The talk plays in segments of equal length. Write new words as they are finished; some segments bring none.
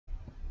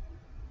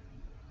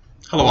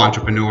Hello,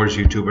 entrepreneurs,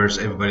 YouTubers,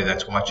 everybody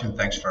that's watching.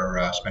 Thanks for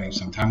spending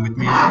some time with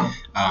me.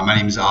 My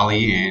name is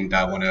Ali, and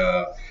I want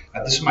to.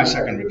 This is my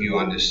second review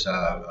on this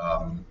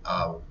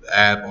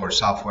app or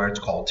software. It's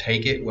called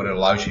Take It. What it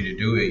allows you to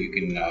do is you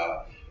can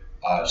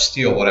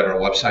steal whatever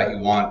website you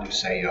want,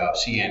 say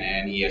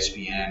CNN,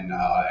 ESPN,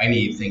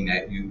 anything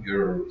that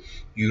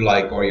you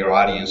like or your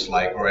audience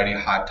like, or any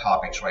hot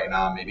topics right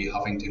now, maybe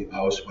Huffington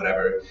Post,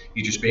 whatever.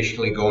 You just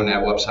basically go on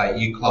that website,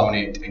 you clone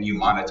it, and you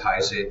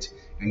monetize it,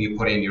 and you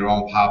put in your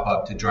own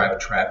pop-up to drive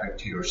traffic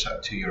to your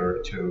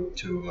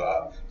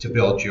to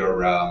build your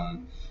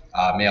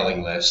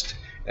mailing list.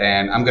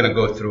 And I'm going to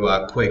go through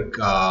a quick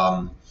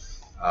rundown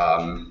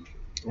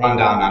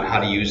on how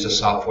to use the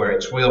software.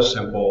 It's real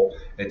simple.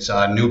 It's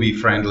newbie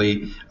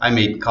friendly. I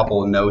made a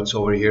couple of notes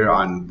over here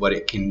on what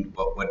it can,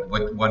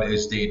 what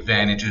is the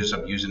advantages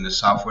of using the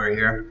software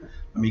here.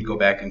 Let me go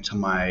back into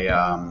my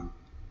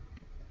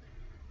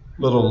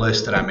little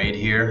list that I made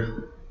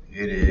here.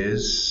 It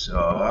is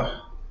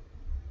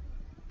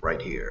right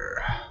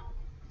here.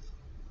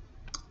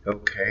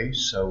 Okay,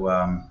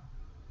 so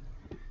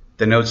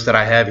the notes that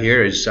I have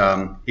here is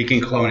you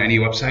can clone any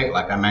website,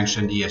 like I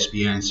mentioned,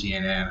 ESPN,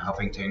 CNN,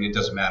 Huffington, it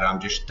doesn't matter. I'm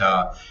just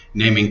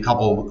naming a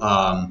couple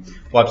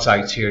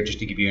websites here just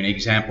to give you an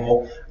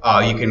example.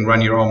 You can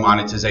run your own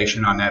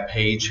monetization on that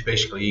page.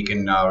 Basically, you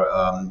can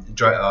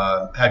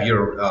have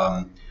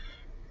your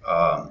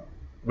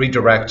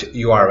redirect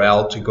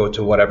URL to go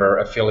to whatever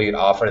affiliate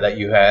offer that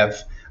you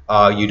have.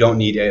 You don't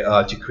need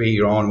to create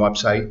your own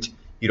website.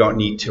 You don't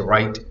need to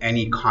write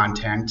any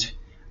content.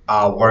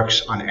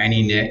 Works on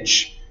any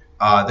niche.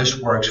 This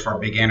works for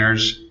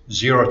beginners,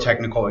 zero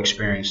technical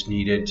experience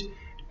needed,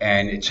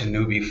 and it's a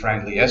newbie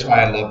friendly. That's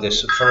why I love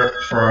this. For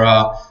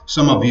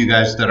some of you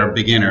guys that are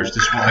beginners,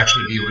 this will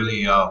actually be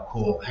really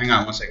cool. Hang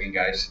on one second,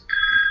 guys.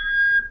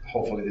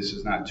 Hopefully this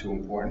is not too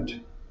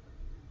important.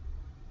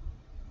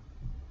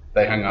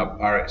 They hung up.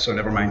 All right, so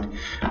never mind.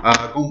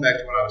 Going back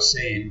to what I was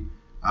saying,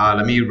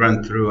 let me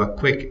run through a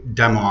quick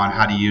demo on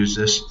how to use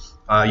this.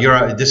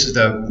 This is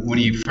when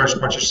you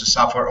first purchase the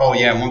software. Oh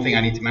yeah, one thing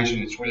I need to mention,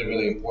 it's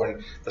really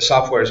important. The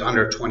software is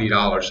under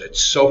 $20. It's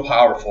so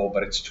powerful,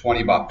 but it's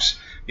 20 bucks.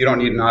 You don't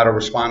need an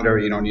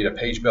autoresponder. You don't need a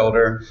page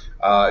builder.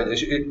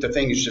 The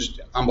thing is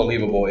just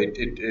unbelievable.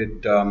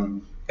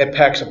 It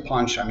packs a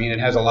punch. I mean, it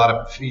has a lot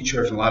of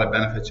features and a lot of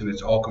benefits, and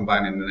it's all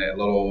combined in that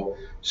little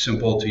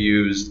simple to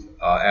use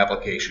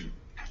application.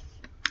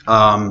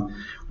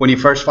 When you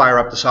first fire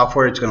up the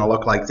software, it's going to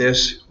look like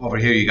this. Over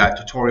here, you got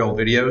tutorial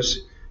videos.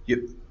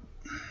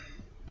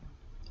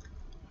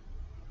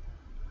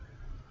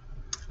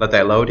 Let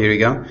that load. Here you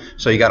go.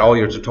 So you got all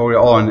your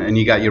tutorial, and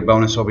you got your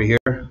bonus over here.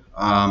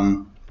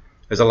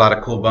 There's a lot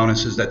of cool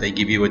bonuses that they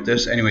give you with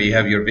this. Anyway, you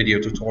have your video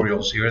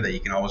tutorials here that you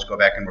can always go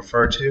back and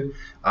refer to.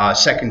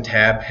 Second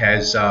tab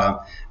has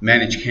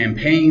manage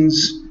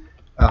campaigns.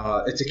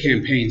 It's a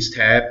campaigns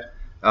tab.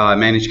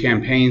 Manage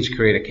campaigns,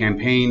 create a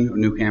campaign, a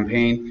new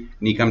campaign,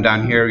 and you come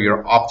down here,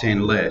 your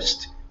opt-in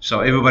list.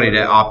 So everybody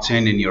that opts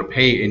in your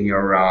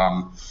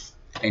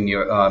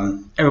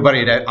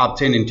everybody that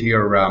opt in into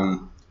your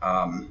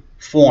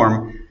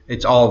form,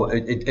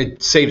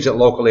 it saves it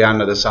locally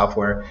onto the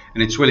software,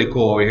 and it's really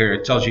cool over here.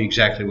 It tells you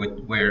exactly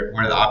where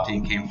the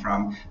opt-in came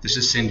from. This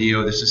is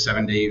Cindio, this is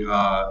 7-day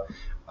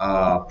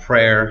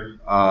prayer.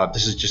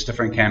 This is just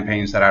different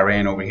campaigns that I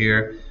ran over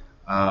here.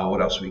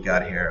 What else we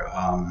got here?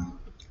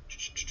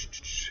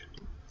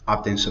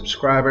 Opt-in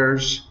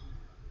subscribers.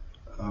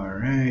 All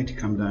right,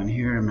 come down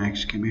here,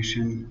 max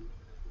commission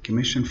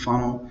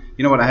funnel.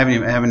 You know what? I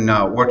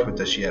haven't worked with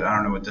this yet. I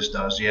don't know what this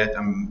does yet.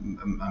 I'm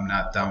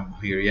not down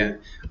here yet.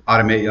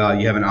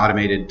 You have an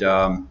automated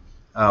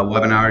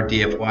webinar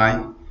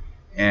DFY,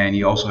 and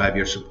you also have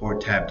your support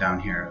tab down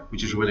here,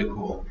 which is really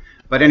cool.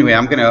 But anyway,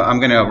 I'm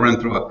gonna run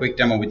through a quick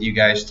demo with you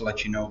guys to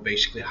let you know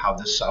basically how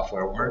this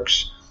software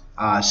works.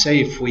 Say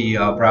if we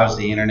browse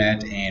the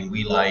internet and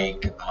we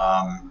like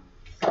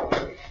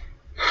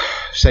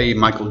say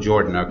Michael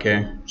Jordan,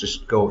 okay?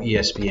 Just go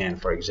ESPN,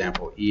 for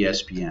example,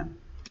 ESPN.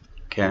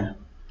 Okay.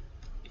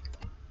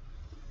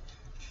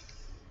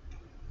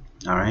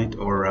 All right,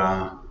 or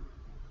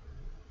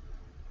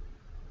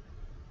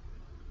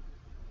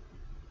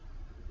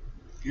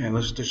yeah,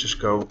 let's just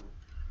go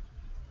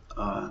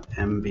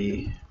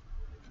NBA,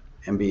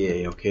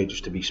 okay,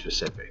 just to be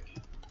specific,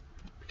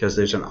 because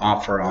there's an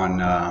offer on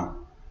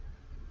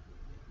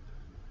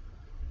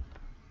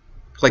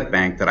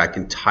ClickBank that I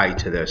can tie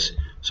to this.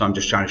 So I'm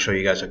just trying to show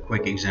you guys a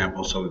quick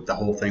example so that the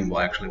whole thing will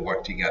actually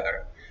work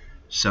together.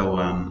 So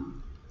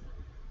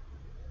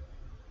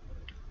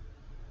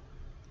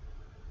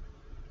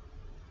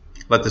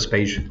let this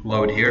page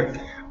load here.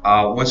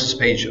 Once this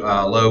page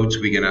loads,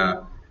 we're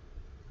gonna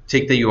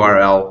take the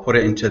URL, put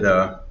it into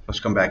the, let's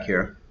come back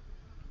here.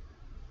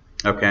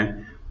 Okay,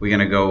 we're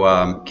gonna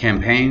go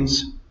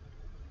campaigns,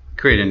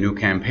 create a new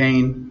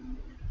campaign,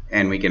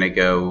 and we're gonna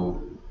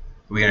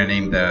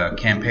name the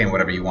campaign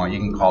whatever you want. You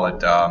can call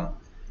it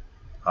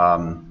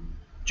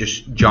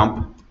just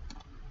jump,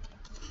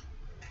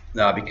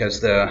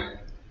 because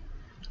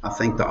I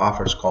think the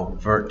offer is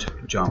called Vert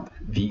Jump,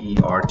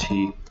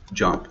 VERT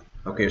jump.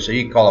 Okay, so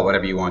you can call it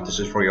whatever you want. This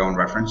is for your own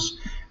reference.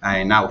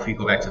 And now if we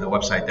go back to the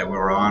website that we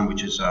were on,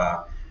 which is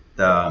the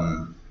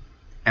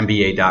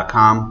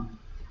MBA.com,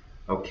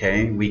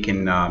 okay, we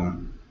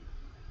can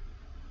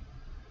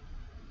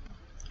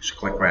just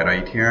click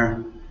right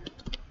here,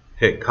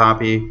 hit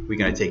copy. We're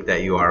going to take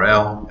that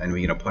URL and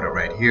we're going to put it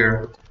right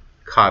here,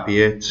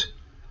 copy it,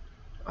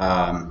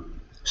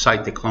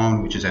 site to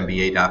clone, which is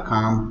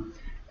MBA.com,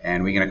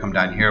 and we're going to come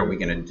down here. We're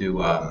going to do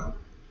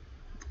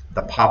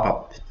the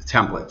pop-up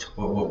template.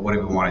 What do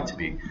we want it to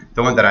be?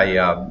 The one that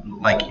I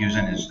like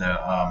using is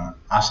the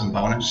awesome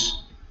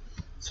bonus.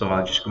 So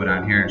I'll just go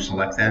down here and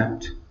select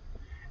that.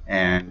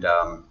 And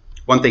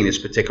one thing this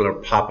particular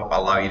pop-up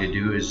allow you to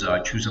do is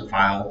choose a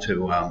file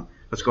to,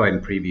 let's go ahead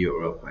and preview it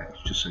real quick,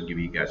 just to give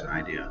you guys an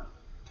idea.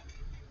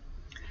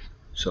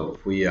 So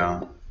if we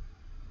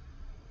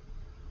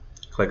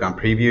click on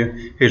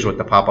preview, here's what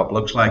the pop-up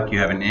looks like. You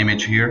have an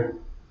image here.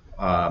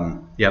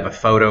 You have a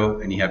photo,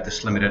 and you have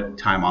this limited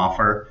time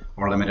offer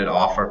or limited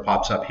offer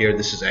pops up here.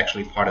 This is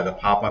actually part of the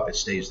pop-up. It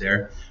stays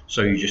there.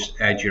 So you just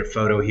add your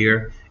photo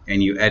here,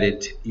 and you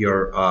edit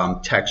your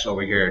text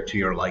over here to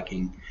your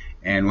liking.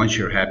 And once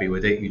you're happy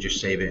with it, you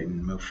just save it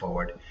and move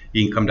forward.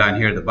 You can come down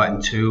here, the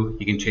button 2.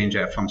 You can change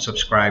that from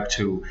subscribe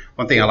to.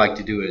 One thing I like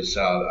to do is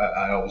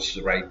I always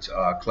write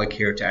click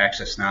here to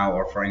access now,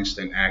 or for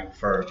instance,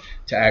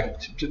 to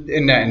act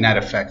in that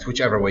effect.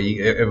 Whichever way,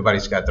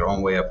 everybody's got their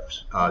own way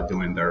of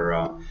doing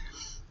their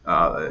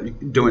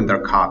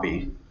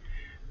copy.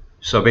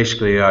 So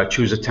basically,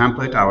 choose a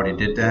template. I already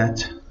did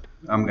that.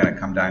 I'm going to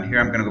come down here.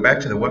 I'm going to go back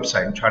to the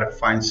website and try to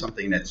find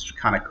something that's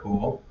kind of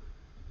cool.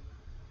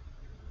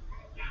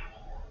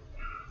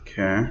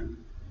 Okay,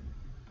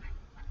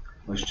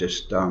 let's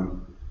just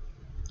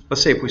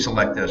let's say if we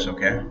select this.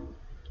 Okay,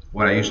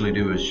 what I usually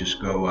do is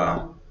just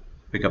go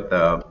pick up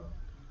the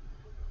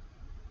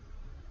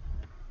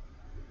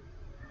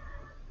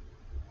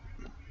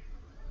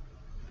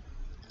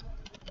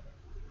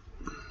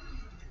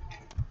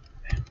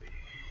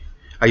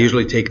I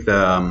usually take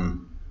the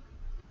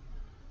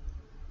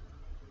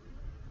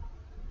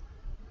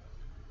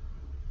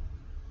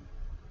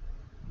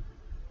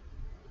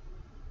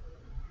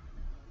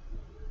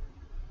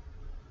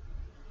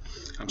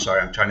I'm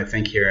sorry, I'm trying to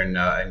think here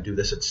and do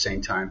this at the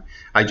same time.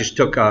 I just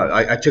took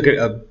I took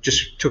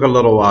a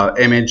little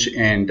image,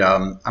 and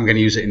I'm going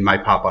to use it in my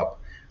pop-up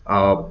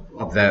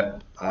of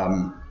that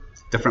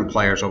different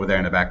players over there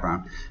in the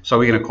background. So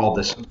we're going to call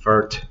this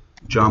Vert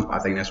Jump. I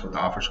think that's what the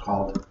offer's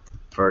called.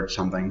 Vert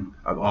something.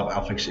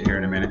 I'll fix it here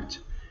in a minute.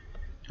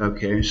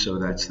 Okay, so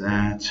that's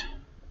that.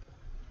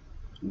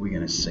 We're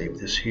going to save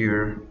this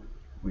here.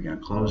 We're going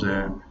to close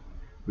that.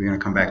 We're going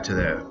to come back to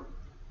the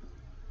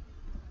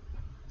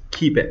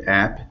Keep It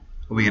app.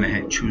 We're going to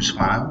hit choose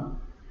file,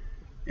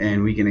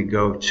 and we're going to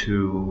go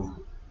to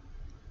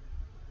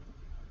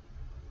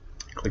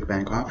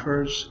ClickBank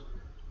offers,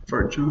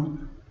 Vert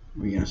Jump.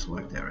 We're going to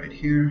select that right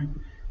here,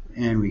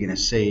 and we're going to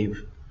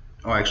save.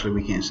 Oh, actually,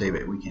 we can't save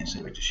it. We can't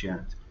save it just yet.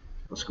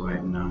 Let's go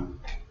ahead and now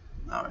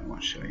I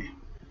want to show you.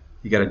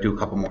 You got to do a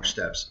couple more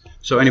steps.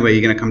 So anyway,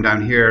 you're going to come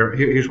down here.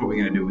 Here's what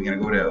we're going to do. We're going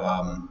to go to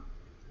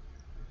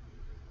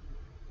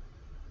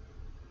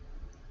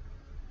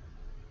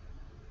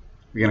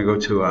we're going to go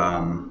to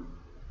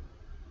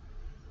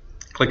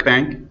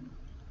ClickBank.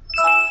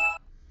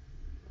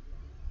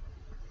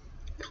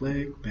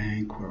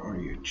 ClickBank, where are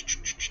you?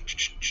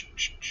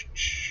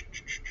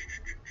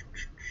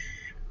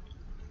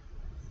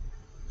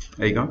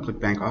 There you go,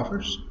 ClickBank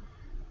offers.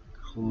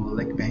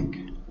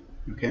 ClickBank,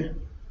 okay.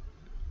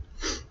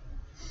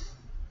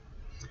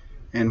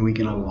 And we're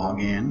gonna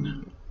log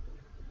in.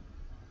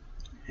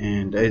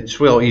 And it's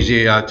real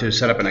easy to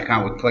set up an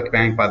account with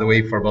ClickBank. By the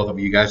way, for both of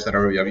you guys that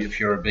are, if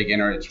you're a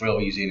beginner, it's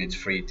real easy and it's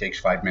free. It takes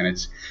 5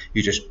 minutes.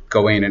 You just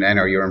go in and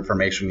enter your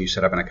information. You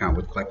set up an account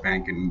with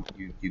ClickBank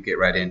and you get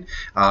right in.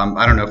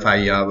 I don't know if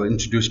I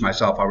introduced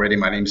myself already.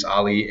 My name's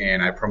Ali,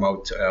 and I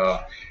promote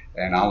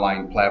an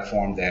online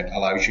platform that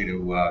allows you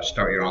to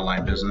start your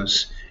online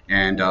business.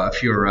 And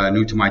if you're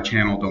new to my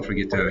channel, don't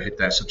forget to hit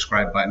that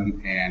subscribe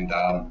button, and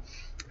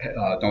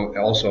don't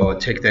also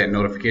take that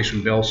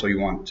notification bell so you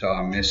won't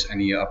miss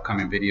any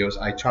upcoming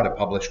videos. I try to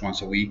publish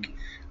once a week.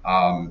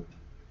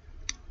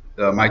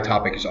 My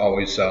topic is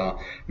always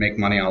make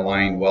money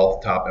online,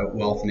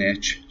 wealth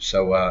niche.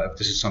 So if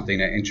this is something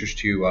that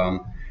interests you,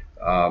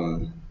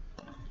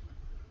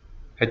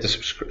 hit the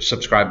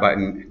subscribe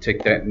button,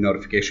 take that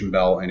notification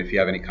bell, and if you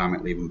have any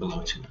comment, leave them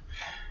below too.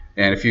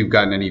 And if you've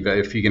gotten any,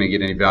 if you're going to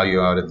get any value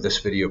out of this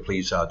video,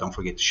 please don't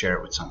forget to share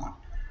it with someone.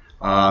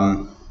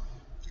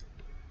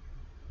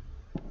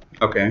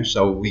 Okay,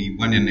 so we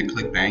went into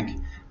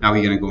ClickBank. Now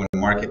we're going to go into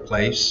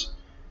Marketplace,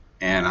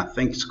 and I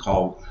think it's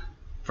called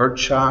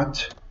Vert. I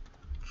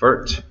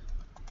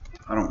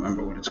don't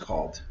remember what it's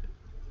called,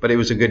 but it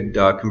was a good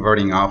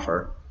converting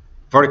offer.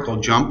 Vertical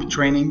jump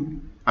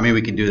training. I mean,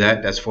 we could do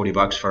that. That's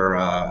 $40 for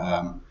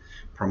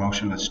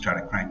promotion. Let's try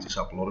to crank this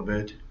up a little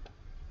bit.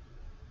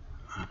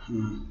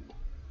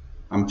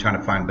 I'm trying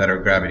to find better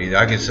gravity.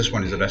 I guess this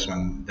one is the best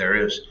one there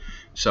is.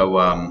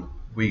 So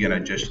we're gonna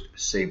just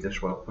save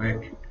this real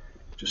quick,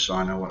 just so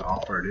I know what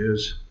offer it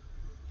is.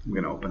 I'm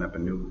gonna open up a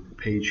new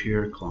page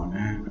here, close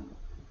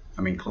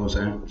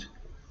that.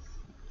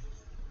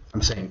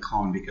 I'm saying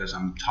clone because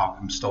I'm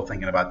still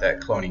thinking about that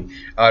cloning.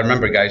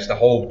 Remember, guys,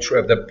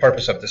 the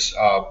purpose of this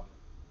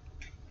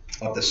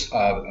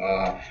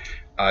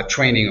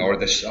training or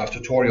this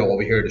tutorial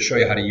over here to show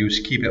you how to use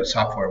Keep-It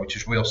software, which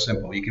is real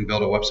simple. You can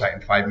build a website in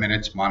 5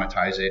 minutes,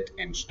 monetize it,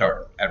 and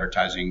start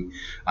advertising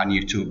on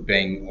YouTube,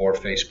 Bing, or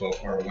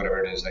Facebook, or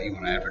whatever it is that you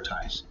want to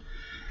advertise.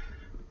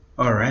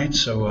 All right,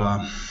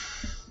 so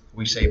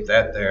we saved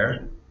that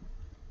there.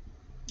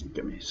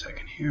 Give me a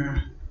second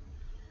here.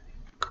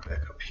 Go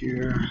back up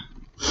here.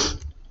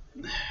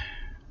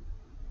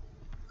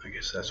 I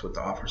guess that's what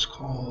the offer's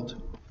called.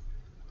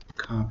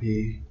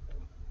 Copy.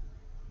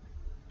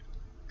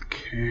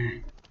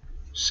 Okay.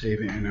 Save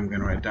it, and I'm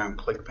going to write down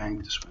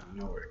ClickBank. This way I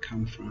know where it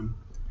comes from.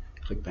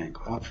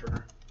 ClickBank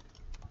offer.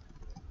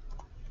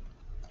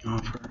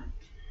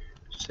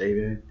 Save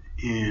it,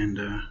 and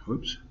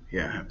oops.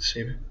 Yeah, I have to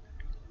save it.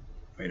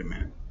 Wait a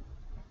minute.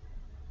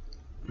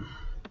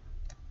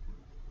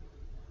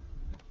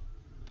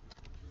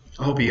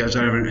 I hope you guys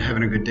are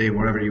having a good day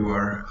wherever you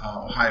are.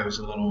 Ohio is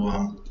a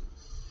little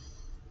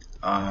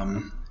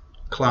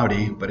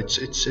cloudy, but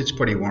it's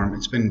pretty warm.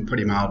 It's been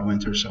pretty mild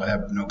winter, so I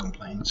have no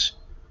complaints.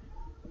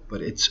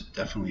 But it's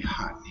definitely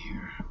hot in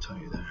here, I'll tell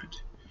you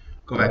that.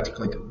 Go back to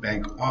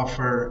ClickBank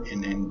offer,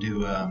 and then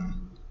do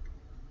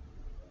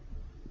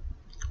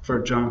for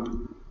a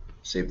jump.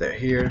 Save that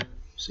here.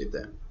 Save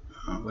that.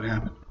 What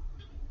happened?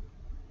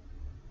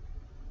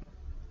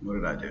 What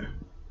did I do?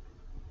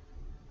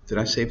 Did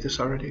I save this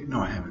already?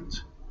 No, I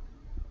haven't.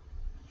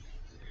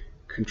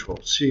 Control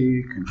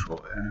C,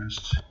 Control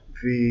S,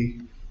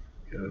 V.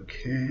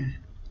 Okay.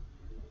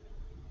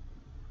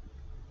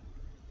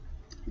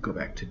 Go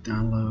back to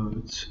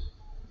downloads,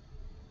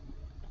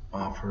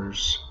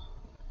 offers,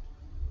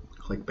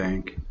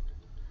 ClickBank,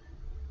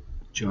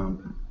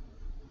 jump,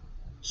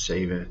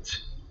 save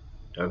it.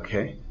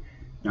 Okay.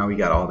 Now we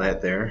got all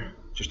that there.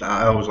 Just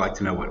I always like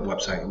to know what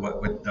website,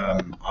 what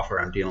offer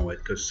I'm dealing with,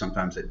 because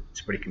sometimes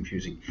it's pretty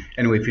confusing.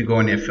 Anyway, if you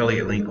go in the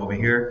affiliate link over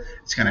here,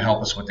 it's going to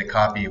help us with the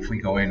copy. If we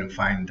go in and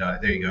find,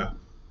 there you go,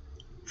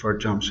 for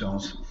jump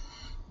sells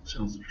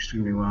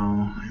extremely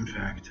well. In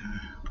fact,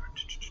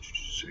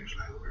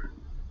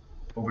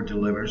 over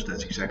delivers.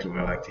 That's exactly what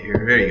I like to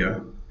hear. There you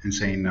go.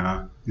 Insane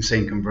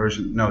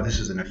conversion. No, this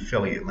is an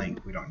affiliate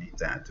link. We don't need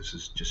that. This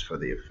is just for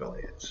the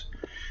affiliates.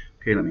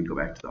 Okay, let me go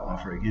back to the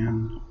offer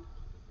again.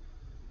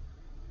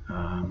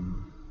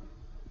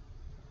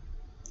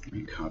 Let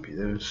me copy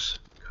this,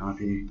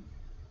 come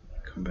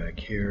back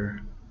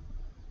here.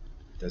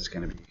 That's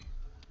going to be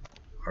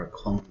our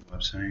clone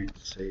website.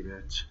 Save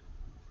it.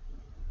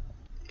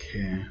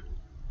 Okay,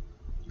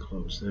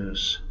 close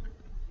this.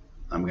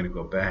 I'm going to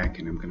go back,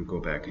 and I'm going to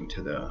go back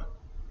into the,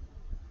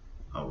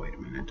 oh wait a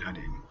minute, I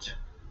didn't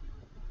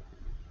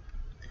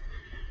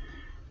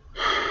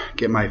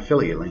get my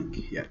affiliate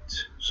link yet.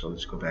 So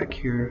let's go back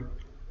here.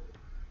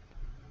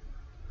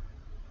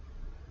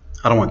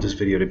 I don't want this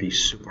video to be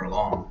super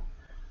long,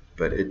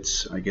 but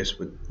it's, I guess,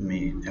 with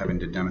me having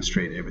to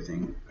demonstrate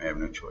everything, I have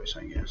no choice,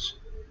 I guess.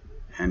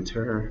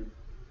 Enter,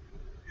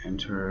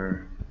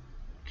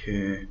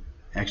 okay,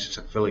 access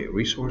affiliate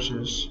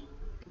resources.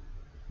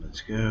 Let's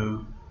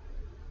go.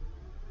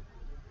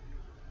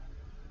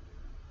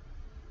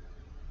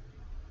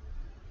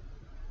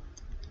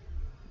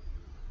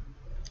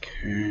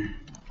 Okay,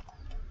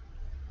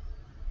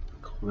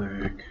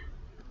 click.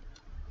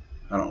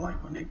 I don't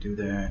like when they do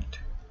that.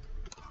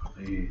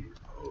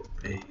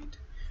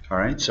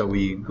 Alright, so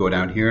we go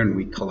down here and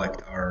we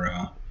collect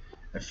our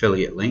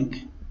affiliate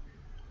link,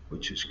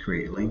 which is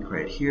create link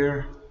right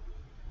here.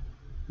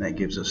 That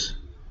gives us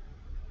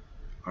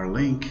our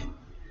link.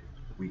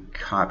 We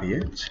copy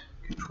it,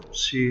 Control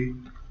C.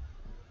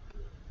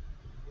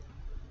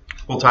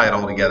 We'll tie it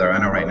all together. I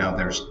know right now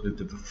there's,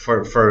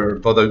 for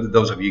both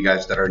those of you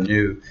guys that are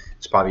new,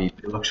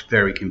 it looks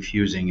very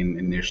confusing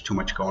and there's too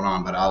much going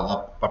on, but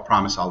I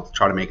promise I'll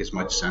try to make as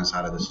much sense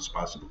out of this as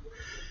possible.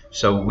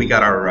 So we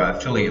got our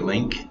affiliate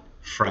link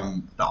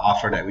from the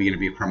offer that we're going to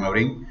be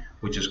promoting,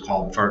 which is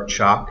called Vert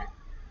Shock.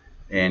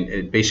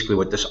 And basically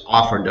what this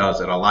offer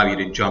does, it allows you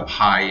to jump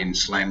high and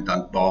slam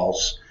dunk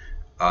balls,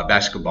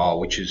 basketball,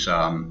 which is,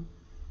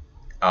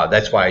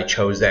 that's why I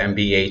chose the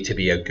NBA to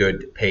be a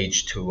good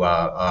page to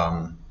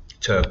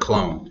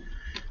clone.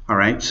 All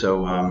right,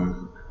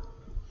 so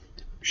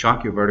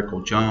shock your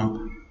vertical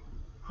jump,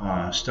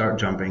 start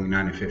jumping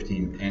 9 to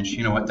 15 inch.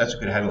 You know what, that's a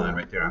good headline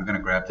right there. I'm going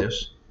to grab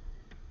this.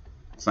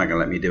 It's not going to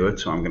let me do it,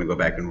 so I'm going to go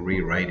back and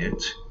rewrite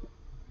it.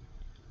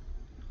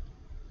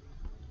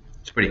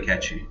 It's pretty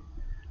catchy.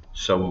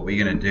 So what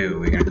we're going to do,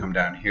 we're going to come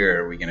down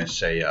here, we're going to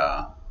say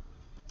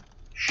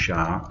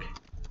shock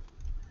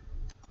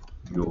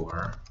your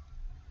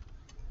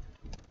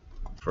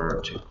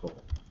vertical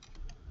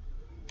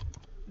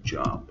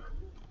jump,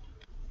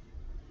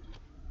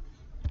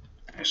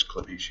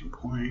 exclamation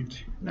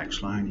point.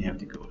 Next line, you have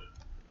to go,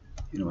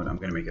 you know what, I'm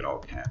going to make it all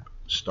cap.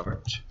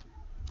 Start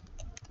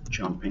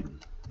jumping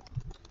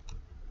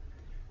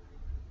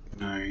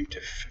 9 to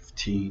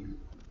 15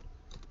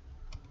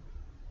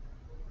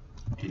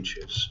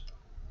 inches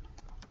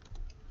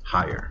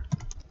higher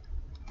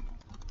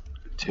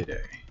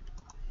today.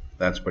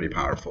 That's a pretty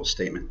powerful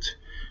statement.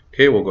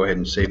 Okay, we'll go ahead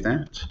and save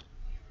that.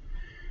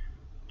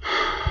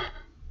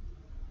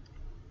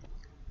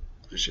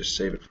 Let's just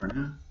save it for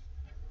now.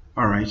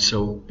 All right,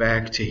 so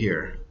back to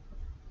here.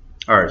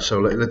 All right, so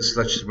let's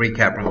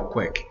recap real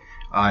quick.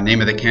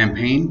 Name of the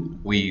campaign,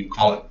 we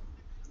call it.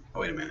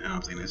 Oh, wait a minute, I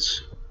don't think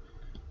that's.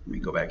 Let me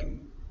go back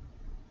and.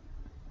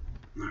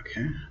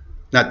 Okay.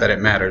 Not that it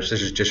matters.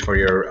 This is just for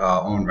your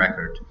own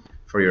record,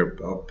 for your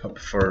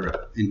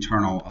for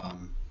internal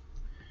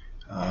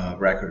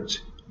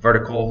records.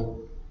 Vertical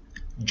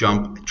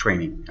jump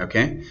training.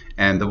 Okay.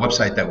 And the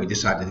website that we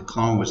decided to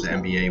clone was the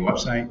MBA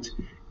website.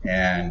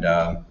 And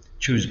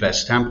choose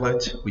best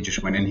template. We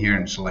just went in here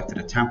and selected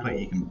a template.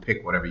 You can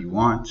pick whatever you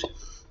want.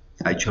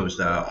 I chose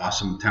the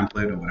awesome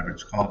template or whatever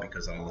it's called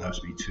because it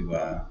allows me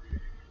to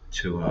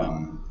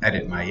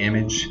edit my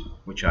image,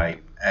 which I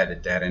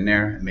added that in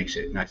there. It makes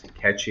it nice and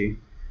catchy.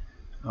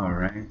 All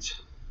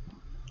right.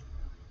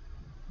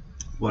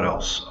 What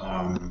else?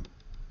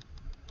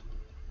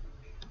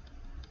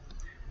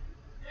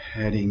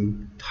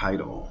 Heading,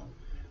 title.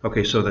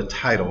 Okay, so the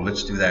title.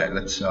 Let's do that.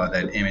 Let's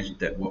that image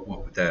that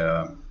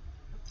the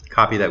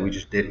copy that we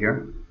just did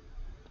here.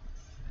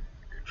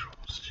 Control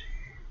C.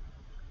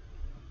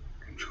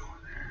 Control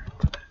there.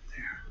 Put that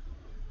there.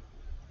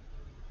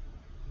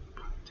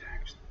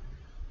 Text.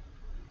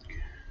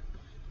 Okay.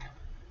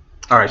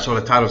 All right. So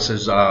the title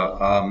says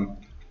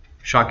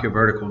shock your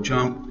vertical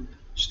jump.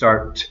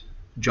 Start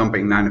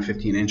jumping 9 to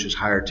 15 inches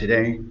higher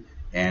today.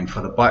 And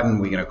for the button,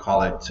 we're going to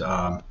call it.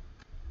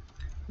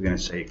 We're going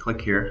to say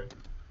click here.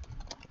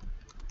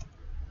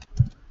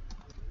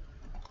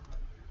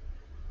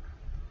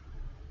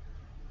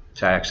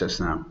 To access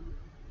now.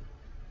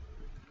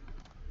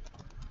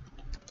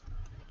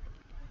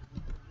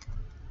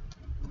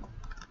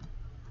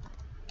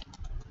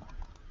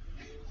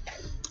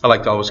 I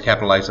like to always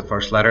capitalize the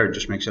first letter. It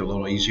just makes it a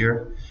little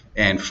easier.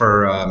 And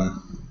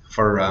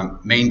for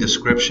main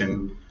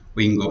description,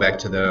 we can go back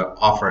to the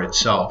offer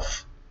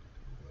itself.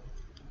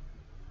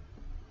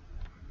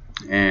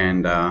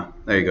 And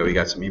there you go. We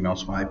got some email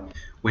swipe.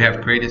 We have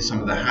created some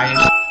of the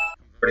highest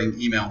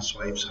converting email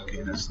swipes.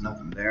 Okay, there's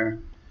nothing there.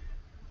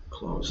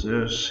 Close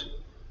this.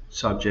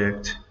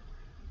 Subject.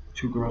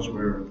 2 girls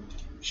were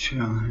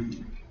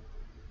chilling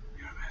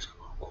in a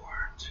basketball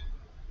court.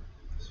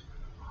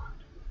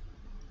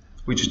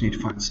 We just need to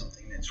find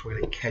something that's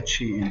really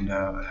catchy and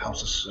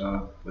helps us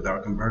with our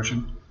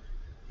conversion.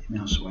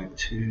 Email swipe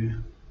 2. I don't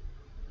know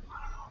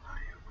about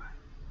you,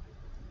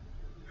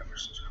 but ever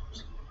since I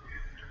was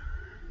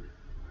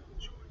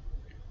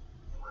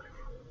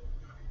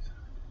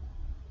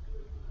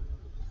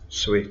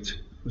sweet.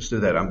 Let's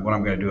do that. What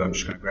I'm going to do, I'm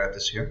just going to grab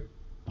this here,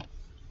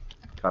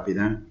 copy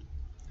that,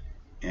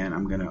 and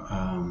I'm going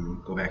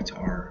to go back to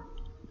our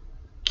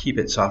Keep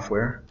It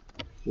software.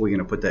 We're going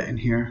to put that in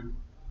here.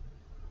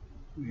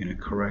 We're going to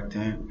correct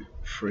that.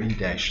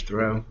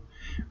 Free-throw.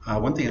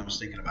 One thing I was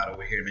thinking about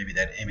over here, maybe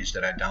that image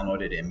that I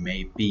downloaded, it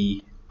may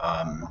be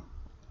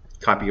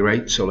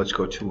copyright. So let's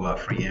go to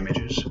free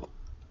images.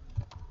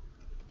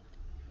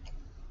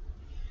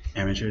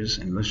 Images,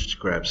 and let's just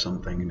grab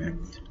something that.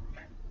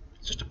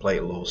 Just to play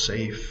it a little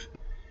safe.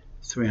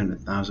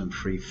 300,000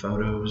 free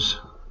photos.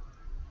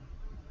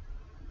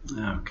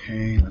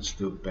 Okay, let's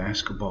do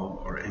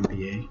basketball or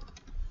NBA.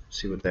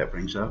 See what that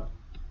brings up.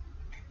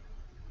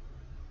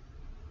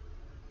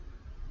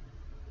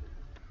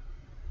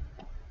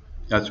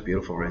 That's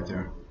beautiful right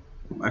there.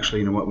 Actually,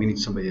 you know what? We need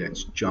somebody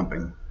that's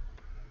jumping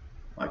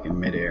like in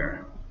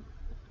midair,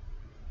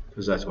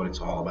 because that's what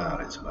it's all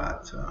about. It's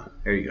about,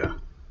 there you go.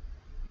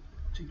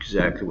 It's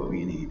exactly what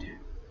we need.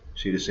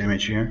 See this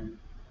image here?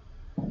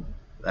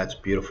 That's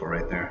beautiful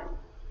right there.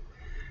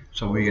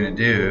 So what we're going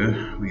to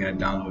do, we're going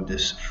to download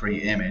this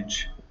free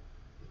image.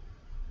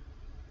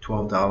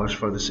 $12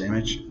 for this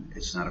image.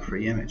 It's not a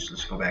free image.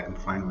 Let's go back and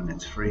find one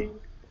that's free.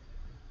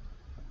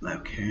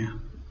 Okay.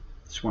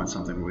 Just want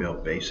something real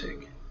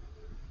basic.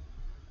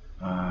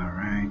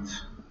 Alright.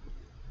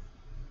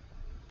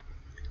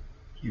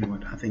 You know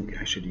what? I think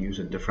I should use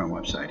a different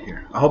website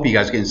here. I hope you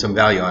guys are getting some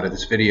value out of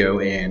this video,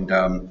 and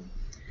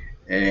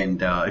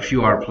if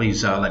you are,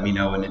 please let me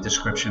know in the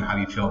description how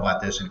you feel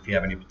about this, and if you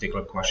have any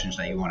particular questions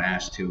that you want to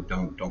ask too,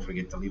 don't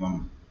forget to leave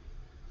them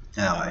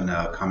in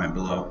a comment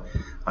below.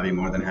 I'll be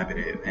more than happy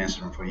to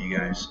answer them for you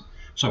guys.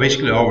 So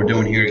basically all we're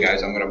doing here,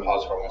 guys, I'm going to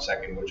pause for 1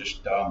 second. We're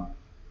just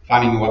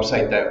finding a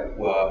website that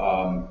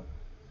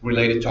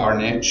related to our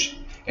niche.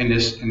 In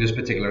this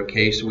particular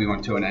case, we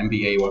went to an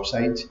MBA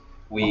website.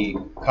 We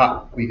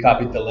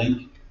copied the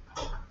link.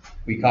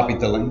 Your time has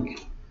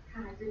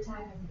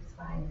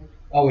expired.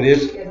 Oh, it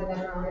is? There's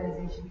another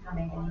organization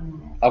coming any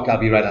minute. Okay, I'll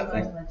be right out.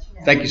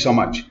 Thank you so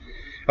much.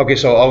 Okay,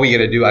 so all we got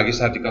to do, I guess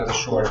I have to cut this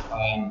short.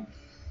 We're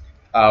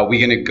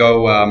going to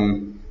go,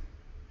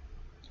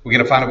 we're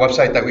going to find a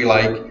website that we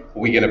like.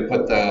 We're going to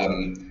put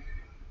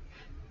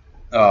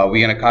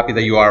we're gonna copy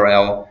the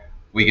URL.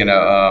 We're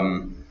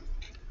gonna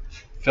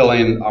fill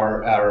in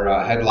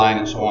our headline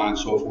and so on and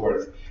so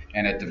forth.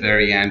 And at the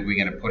very end, we're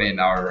gonna put in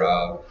our,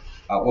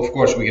 of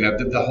course,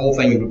 the whole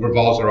thing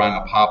revolves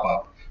around a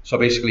pop-up. So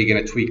basically, you're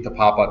gonna tweak the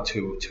pop-up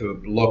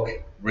to look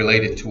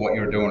related to what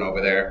you're doing over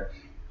there,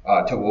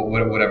 to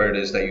whatever it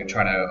is that you're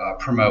trying to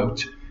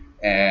promote.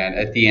 And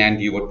at the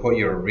end, you would put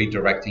your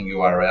redirecting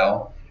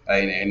URL.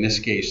 In this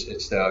case,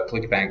 it's the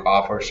ClickBank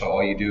offer. So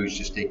all you do is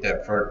just take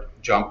that first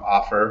jump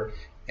offer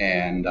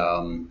and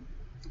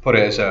put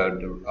it as a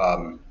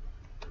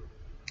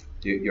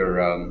you're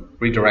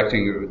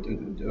redirecting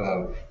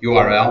your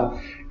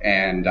URL,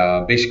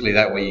 and basically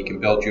that way you can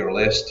build your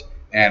list,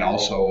 and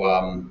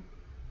also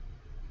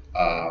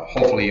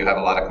hopefully you have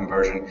a lot of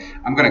conversion.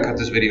 I'm going to cut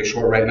this video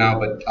short right now,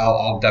 but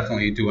I'll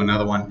definitely do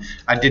another one.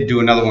 I did do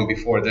another one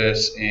before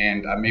this,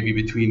 and maybe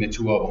between the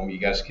two of them you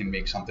guys can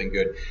make something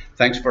good.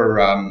 Thanks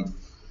for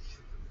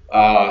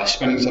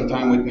spending some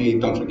time with me.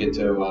 Don't forget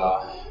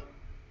to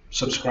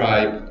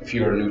subscribe if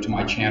you're new to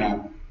my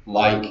channel,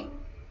 like,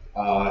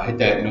 hit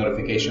that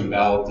notification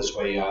bell. This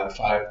way, if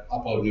I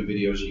upload new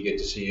videos, you get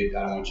to see it.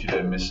 I don't want you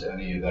to miss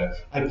any of that.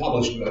 I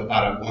publish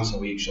about once a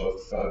week, so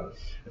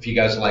if you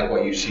guys like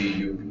what you see,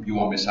 you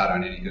won't miss out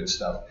on any good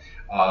stuff.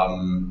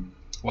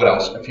 What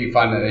else? If you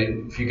got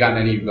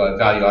any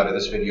value out of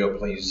this video,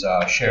 please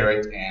share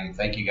it. And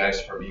thank you guys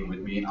for being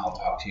with me. And I'll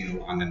talk to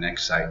you on the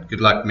next site.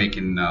 Good luck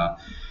making a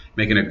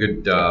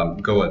good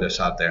go of this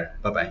out there.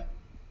 Bye bye.